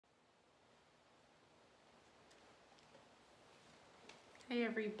Hey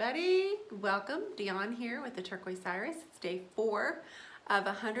everybody, welcome. Dionne here with the Turquoise Iris. It's day 4 of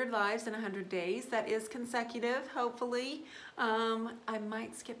 100 lives in 100 days. That is consecutive, hopefully. I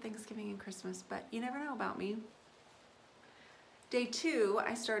might skip Thanksgiving and Christmas, but you never know about me. Day 2,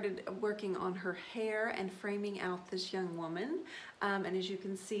 I started working on her hair and framing out this young woman. And as you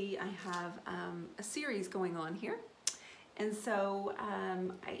can see, I have a series going on here. And so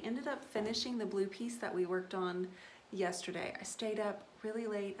I ended up finishing the blue piece that we worked on yesterday. I stayed up really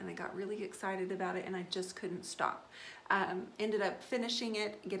late and I got really excited about it and I just couldn't stop. Ended up finishing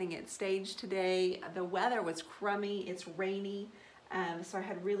it, getting it staged today. The weather was crummy, it's rainy, so I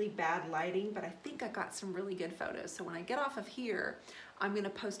had really bad lighting, but I think I got some really good photos. So when I get off of here, I'm gonna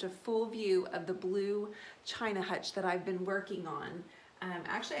post a full view of the blue china hutch that I've been working on.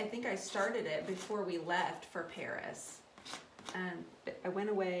 Actually, I think I started it before we left for Paris. I went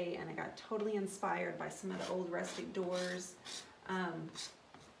away and I got totally inspired by some of the old rustic doors.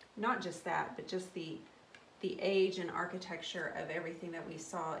 Not just that, but just the age and architecture of everything that we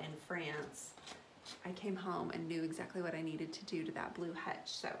saw in France. I came home and knew exactly what I needed to do to that blue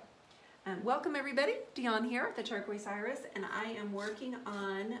hutch. So, welcome everybody. Dionne here at the Turquoise Iris, and I am working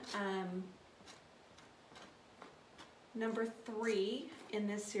on number 3 in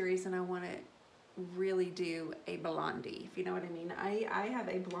this series, and I want to really do a blondie, if you know what I mean. I have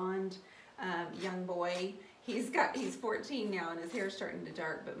a blonde young boy. He's 14 now and his hair's starting to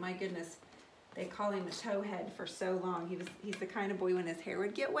dark, but my goodness, they call him a towhead for so long. He's the kind of boy when his hair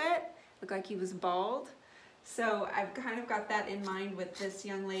would get wet, looked like he was bald. So I've kind of got that in mind with this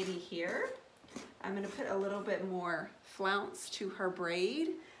young lady here. I'm gonna put a little bit more flounce to her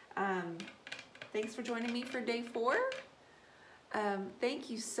braid. Thanks for joining me for day 4. Thank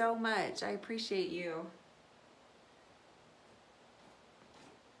you so much. I appreciate you.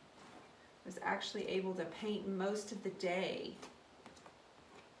 I was actually able to paint most of the day.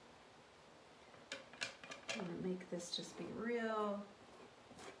 I'm gonna make this just be real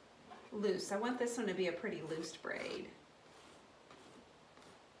loose. I want this one to be a pretty loose braid.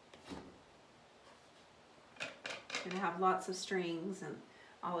 Gonna have lots of strings and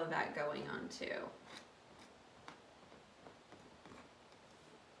all of that going on too.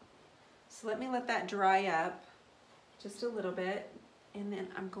 So let me let that dry up just a little bit, and then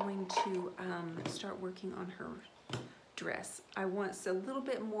I'm going to start working on her dress. I want a little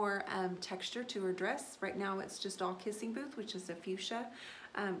bit more texture to her dress. Right now it's just all Kissing Booth, which is a fuchsia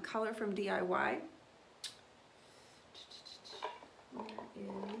color from DIY. Where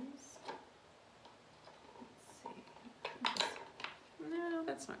is, let's see, no,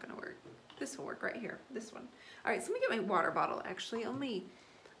 that's not gonna work. This will work right here, this one. All right, so let me get my water bottle actually.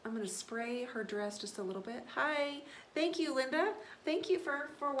 I'm gonna spray her dress just a little bit. Hi, thank you, Linda. Thank you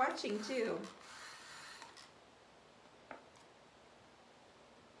for watching too.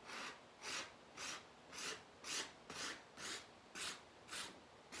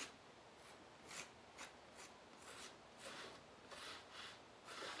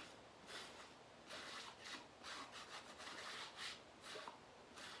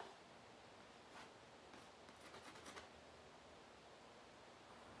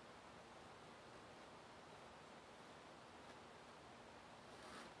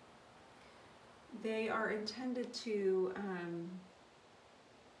 They are intended to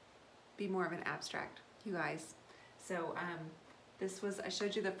be more of an abstract, you guys. So this was, I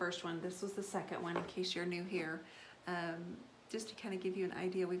showed you the first one, this was the second one in case you're new here. Just to kind of give you an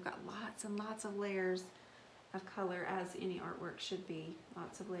idea, we've got lots and lots of layers of color, as any artwork should be,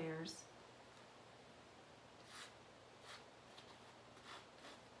 lots of layers.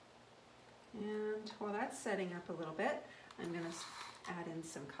 And while that's setting up a little bit, I'm gonna add in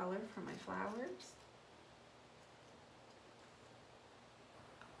some color for my flowers.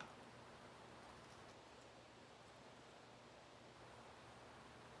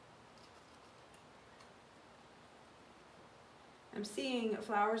 I'm seeing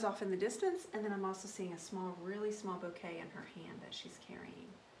flowers off in the distance, and then I'm also seeing a small, really small bouquet in her hand that she's carrying.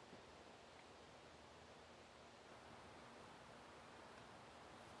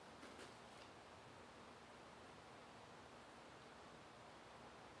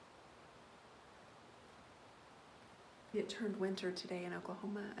 It turned winter today in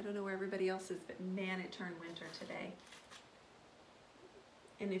Oklahoma. I don't know where everybody else is, but man, it turned winter today.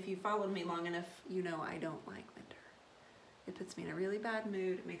 And if you followed me long enough, you know I don't like winter. It puts me in a really bad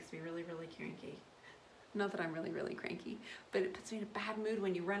mood. It makes me really, really cranky. Not that I'm really, really cranky, but it puts me in a bad mood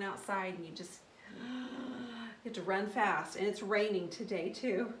when you run outside and you just you have to run fast. And it's raining today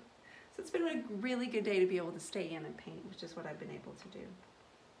too. So it's been a really good day to be able to stay in and paint, which is what I've been able to do.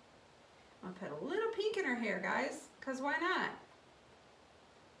 I'll put a little pink in her hair, guys, because why not?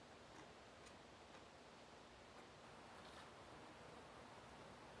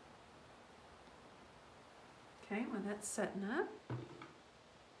 Okay, well that's setting up.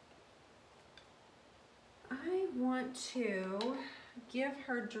 I want to give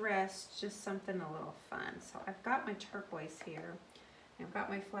her dress just something a little fun. So I've got my turquoise here. I've got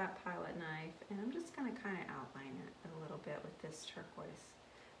my flat pilot knife, and I'm just going to kind of outline it a little bit with this turquoise.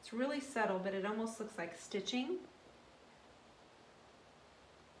 It's really subtle, but it almost looks like stitching.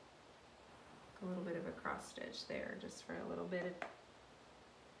 A little bit of a cross stitch there, just for a little bit of,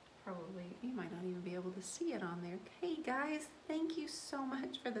 probably, you might not even be able to see it on there. Hey guys, thank you so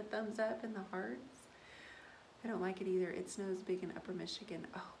much for the thumbs up and the hearts. I don't like it either. It snows big in Upper Michigan.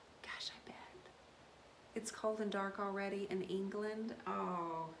 Oh gosh, I bet. It's cold and dark already in England.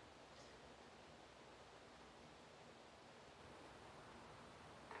 Oh.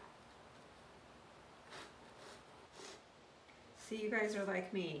 See, you guys are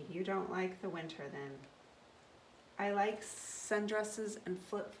like me. You don't like the winter then. I like sundresses and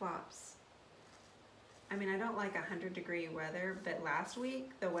flip-flops. I mean, I don't like 100-degree weather, but last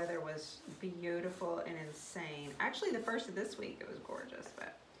week the weather was beautiful and insane. Actually, the first of this week it was gorgeous,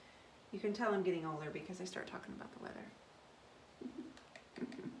 but you can tell I'm getting older because I start talking about the weather.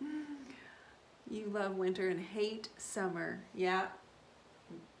 You love winter and hate summer. Yeah.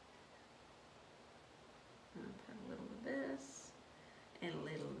 I'll put a little of this and a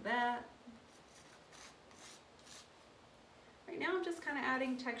little of that. Right now I'm just kind of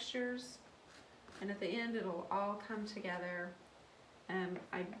adding textures, and at the end it'll all come together.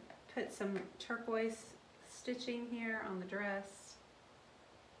 I put some turquoise stitching here on the dress.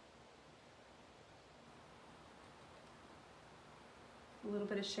 A little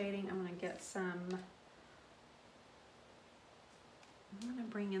bit of shading. I'm going to get some, I'm going to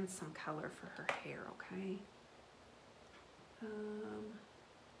bring in some color for her hair, okay?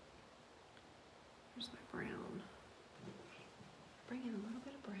 Here's my brown. Bring in a little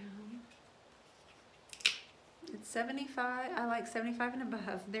bit of brown. It's 75. I like 75 and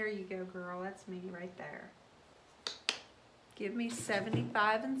above. There you go, girl. That's me right there. Give me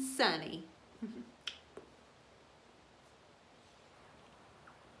 75 and sunny.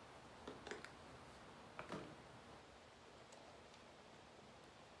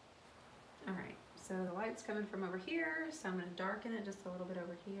 So the light's coming from over here, so I'm going to darken it just a little bit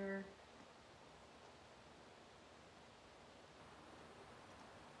over here.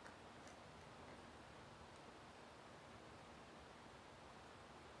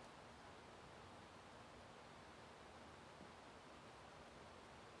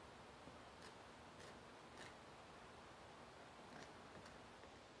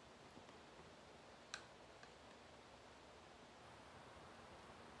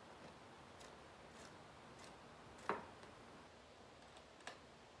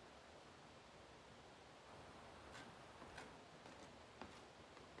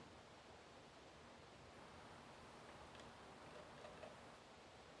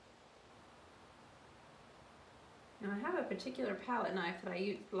 Now I have a particular palette knife that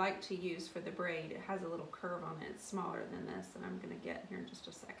I like to use for the braid. It has a little curve on it. It's smaller than this, and I'm going to get here in just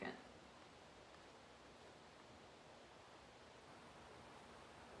a second.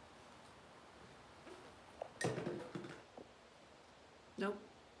 Nope,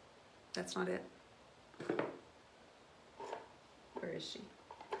 that's not it. Where is she?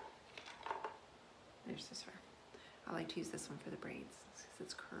 There's this one. I like to use this one for the braids because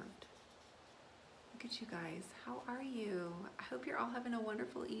it's curved. Look at you guys. How are you? I hope you're all having a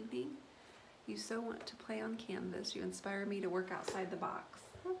wonderful evening. You so want to play on canvas. You inspire me to work outside the box.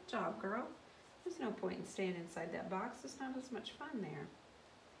 Good job, girl. There's no point in staying inside that box. It's not as much fun there.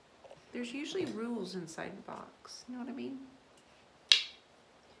 There's usually rules inside the box. You know what I mean?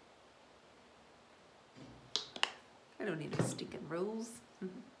 I don't need no stinking rules.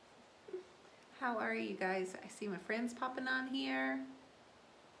 How are you guys? I see my friends popping on here.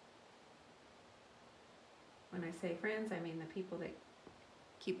 When I say friends, I mean the people that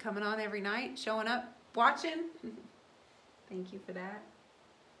keep coming on every night, showing up, watching. Thank you for that.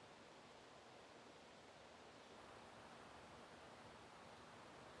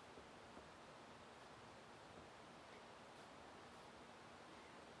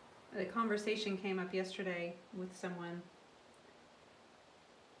 The conversation came up yesterday with someone,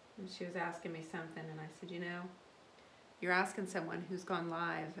 and she was asking me something, and I said, you know, you're asking someone who's gone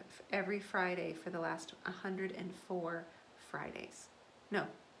live every Friday for the last 104 Fridays. No,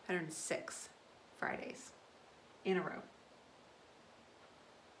 106 Fridays in a row.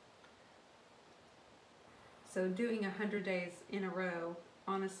 So doing 100 days in a row,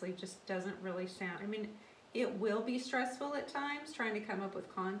 honestly, just doesn't really sound, I mean, it will be stressful at times trying to come up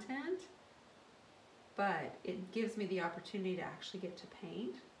with content, but it gives me the opportunity to actually get to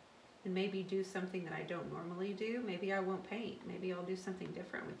paint. and maybe do something that I don't normally do. Maybe I won't paint. Maybe I'll do something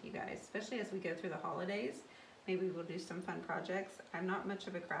different with you guys, especially as we go through the holidays. Maybe we'll do some fun projects. I'm not much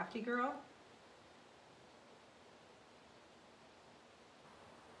of a crafty girl.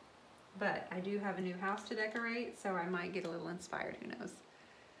 But I do have a new house to decorate, so I might get a little inspired, who knows.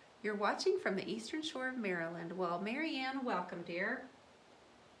 You're watching from the Eastern Shore of Maryland. Well, Marianne, welcome, dear.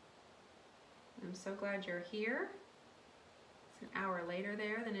 I'm so glad you're here. It's an hour later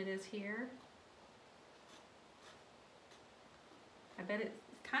there than it is here. I bet it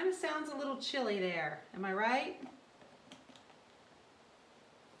kind of sounds a little chilly there. Am I right?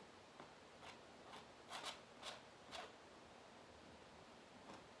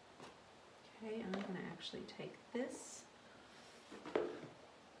 Okay, I'm gonna actually take this.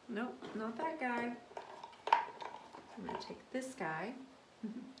 Nope, not that guy. I'm gonna take this guy.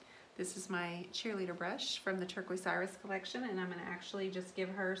 This is my cheerleader brush from the Turquoise Iris collection, and I'm gonna actually just give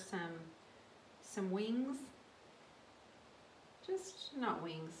her some wings. Just, not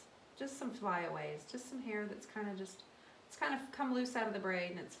wings, just some flyaways, just some hair that's kind of just, it's kind of come loose out of the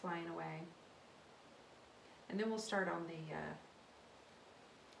braid and it's flying away. And then we'll start on the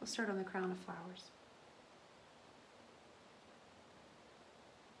crown of flowers.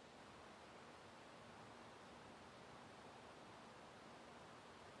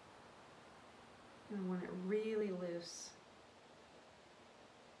 And I want it really loose.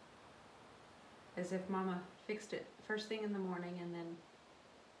 As if Mama fixed it first thing in the morning and then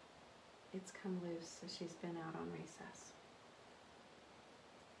it's come loose as she's been out on recess.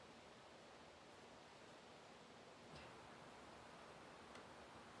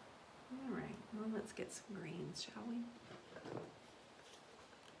 All right, well, let's get some greens, shall we?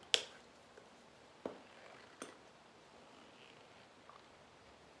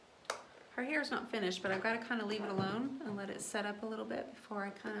 Her hair's not finished, but I've got to kind of leave it alone and let it set up a little bit before I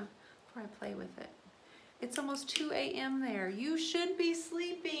play with it. It's almost 2 a.m. there. You should be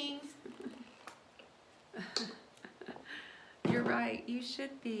sleeping. You're right, you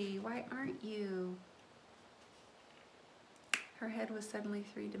should be. Why aren't you? Her head was suddenly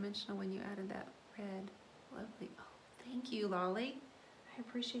three-dimensional when you added that red. Lovely. Oh, thank you, Lolly. I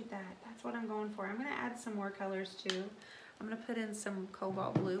appreciate that. That's what I'm going for. I'm going to add some more colors too. I'm going to put in some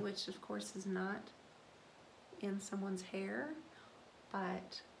cobalt blue, which of course is not in someone's hair,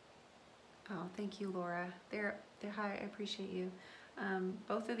 but oh, thank you, Laura. They're hi, I appreciate you.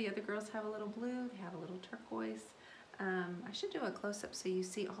 Both of the other girls have a little blue, they have a little turquoise. I should do a close-up so you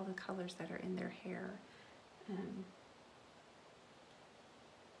see all the colors that are in their hair.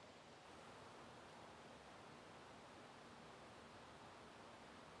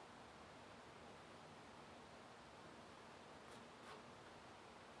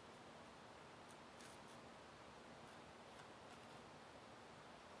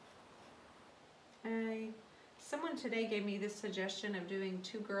 Someone today gave me this suggestion of doing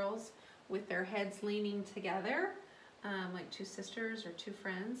two girls with their heads leaning together, like two sisters or two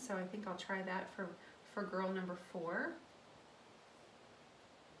friends. So I think I'll try that for girl number 4.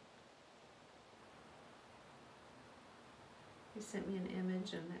 They sent me an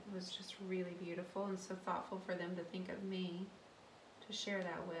image and it was just really beautiful and so thoughtful for them to think of me to share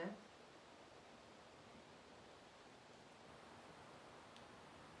that with.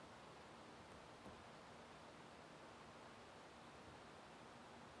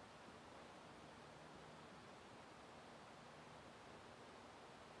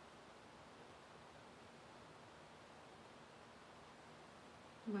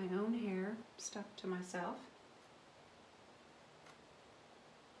 My own hair stuck to myself.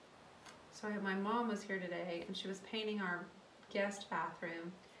 So my mom was here today and she was painting our guest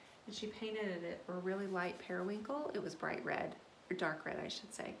bathroom and she painted it a really light periwinkle. It was bright red, or dark red I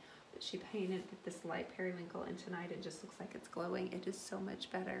should say. But she painted it this light periwinkle and tonight it just looks like it's glowing. It is so much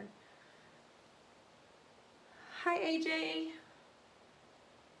better. Hi AJ.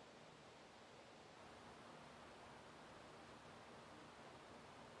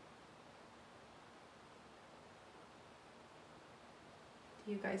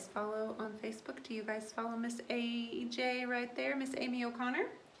 You guys follow on Facebook? Do you guys follow Miss AJ right there, Miss Amy O'Connor?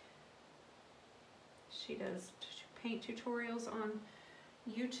 She does paint tutorials on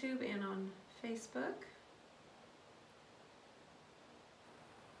YouTube and on Facebook.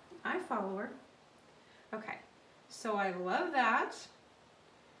 I follow her. Okay, so I love that.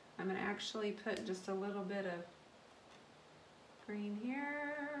 I'm gonna actually put just a little bit of green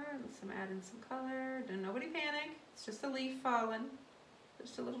here, adding some color. Don't nobody panic, it's just a leaf falling.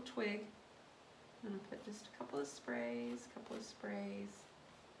 Just a little twig. I'm going to put just a couple of sprays,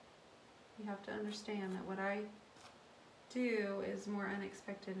 You have to understand that what I do is more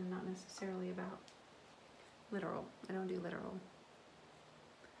unexpected and not necessarily about literal. I don't do literal.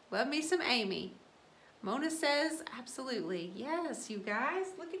 Love me some Amy. Mona says, absolutely. Yes, you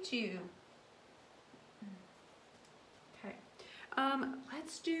guys, look at you. Okay.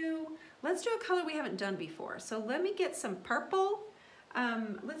 Let's do a color we haven't done before. So let me get some purple.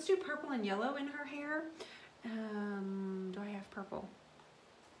 Let's do purple and yellow in her hair. Do I have purple?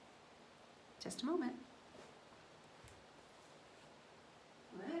 Just a moment.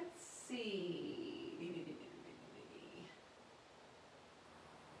 Let's see. Let's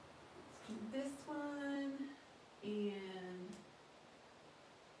do this one and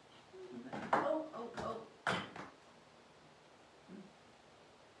oh.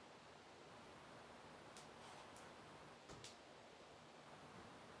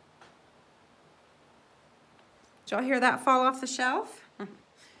 Did y'all hear that fall off the shelf?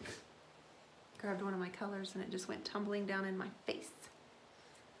 Grabbed one of my colors and it just went tumbling down in my face.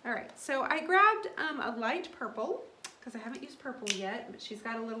 All right, so I grabbed a light purple because I haven't used purple yet, but she's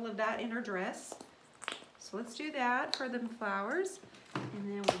got a little of that in her dress. So let's do that for the flowers. And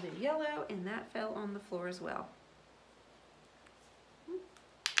then we'll do yellow, and that fell on the floor as well.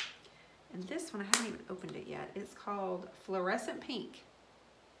 And this one, I haven't even opened it yet. It's called Fluorescent Pink.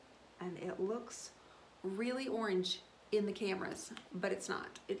 And it looks really orange in the cameras, but it's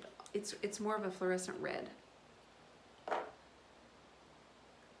not. It's more of a fluorescent red.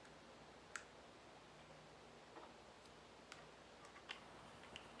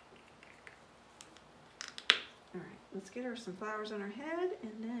 All right, let's get her some flowers on her head,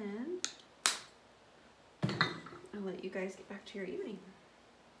 and then I'll let you guys get back to your evening.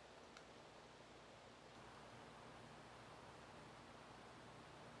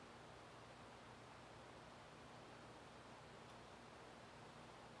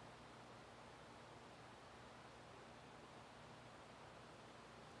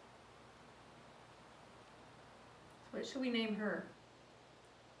 What should we name her?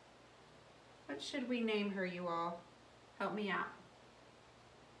 What should we name her, you all? Help me out.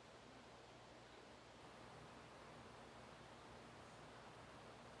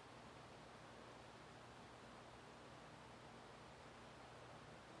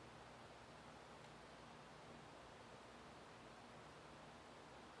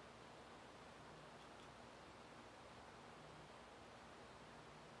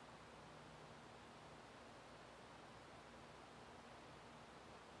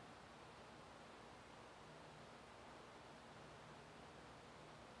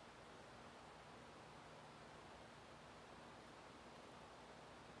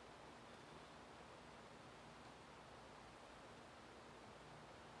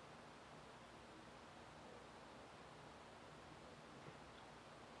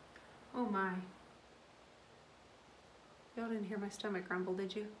 Oh my. Y'all didn't hear my stomach rumble,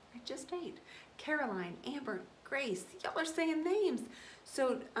 did you? I just ate. Caroline, Amber, Grace, y'all are saying names.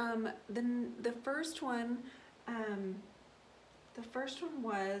 So the first one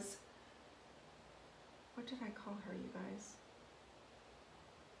was, what did I call her, you guys?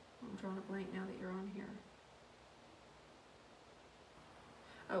 I'm drawing a blank now that you're on here.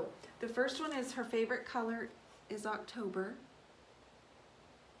 Oh, the first one is her favorite color is October.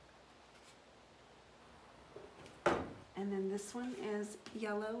 And then this one is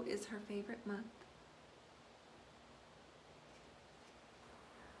yellow is her favorite month.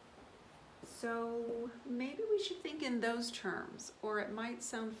 So maybe we should think in those terms, or it might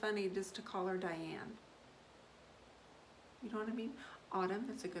sound funny just to call her Diane. You know what I mean? Autumn,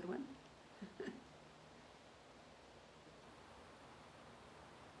 that's a good one.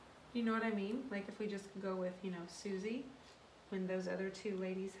 You know what I mean? Like if we just go with, you know, Susie, when those other two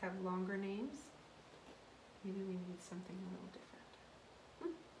ladies have longer names. Maybe we need something a little different.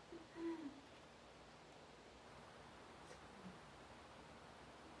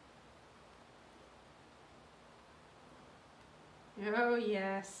 Oh,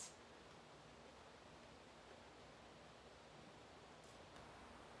 yes.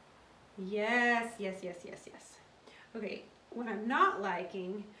 Yes, yes, yes, yes, yes. Okay, what I'm not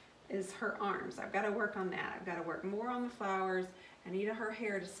liking is her arms. I've got to work on that. I've got to work more on the flowers. I need her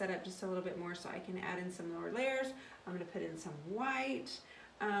hair to set up just a little bit more so I can add in some lower layers. I'm going to put in some white.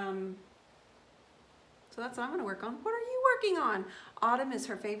 So that's what I'm going to work on. What are you working on? Autumn is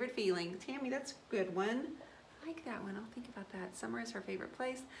her favorite feeling. Tammy, that's a good one. I like that one. I'll think about that. Summer is her favorite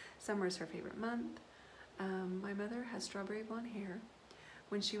place. Summer is her favorite month. My mother has strawberry blonde hair.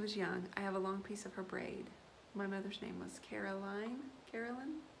 When she was young, I have a long piece of her braid. My mother's name was Caroline.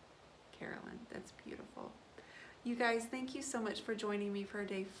 Carolyn? Carolyn. That's beautiful. You guys, thank you so much for joining me for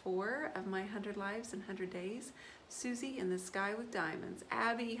day 4 of my 100 Lives in 100 Days. Susie in the Sky with Diamonds.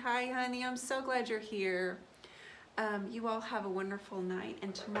 Abby, hi honey, I'm so glad you're here. You all have a wonderful night,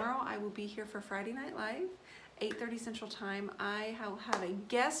 and tomorrow I will be here for Friday Night Live, 8:30 Central Time. I have a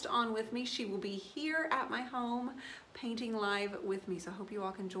guest on with me. She will be here at my home painting live with me, so I hope you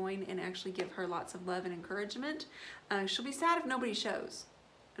all can join and actually give her lots of love and encouragement. She'll be sad if nobody shows.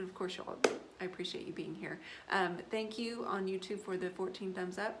 And of course, I appreciate you being here. Thank you on YouTube for the 14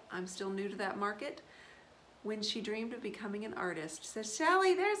 thumbs up. I'm still new to that market. When she dreamed of becoming an artist. Says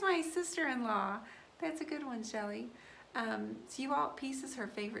Shelly, there's my sister-in-law. That's a good one, Shelly. So you all, peace is her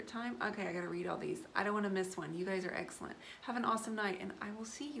favorite time. Okay, I gotta read all these. I don't wanna miss one. You guys are excellent. Have an awesome night, and I will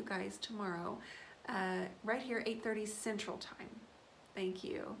see you guys tomorrow, right here, 8:30 Central Time. Thank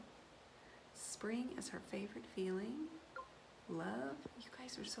you. Spring is her favorite feeling. Love. You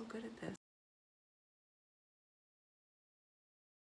guys are so good at this.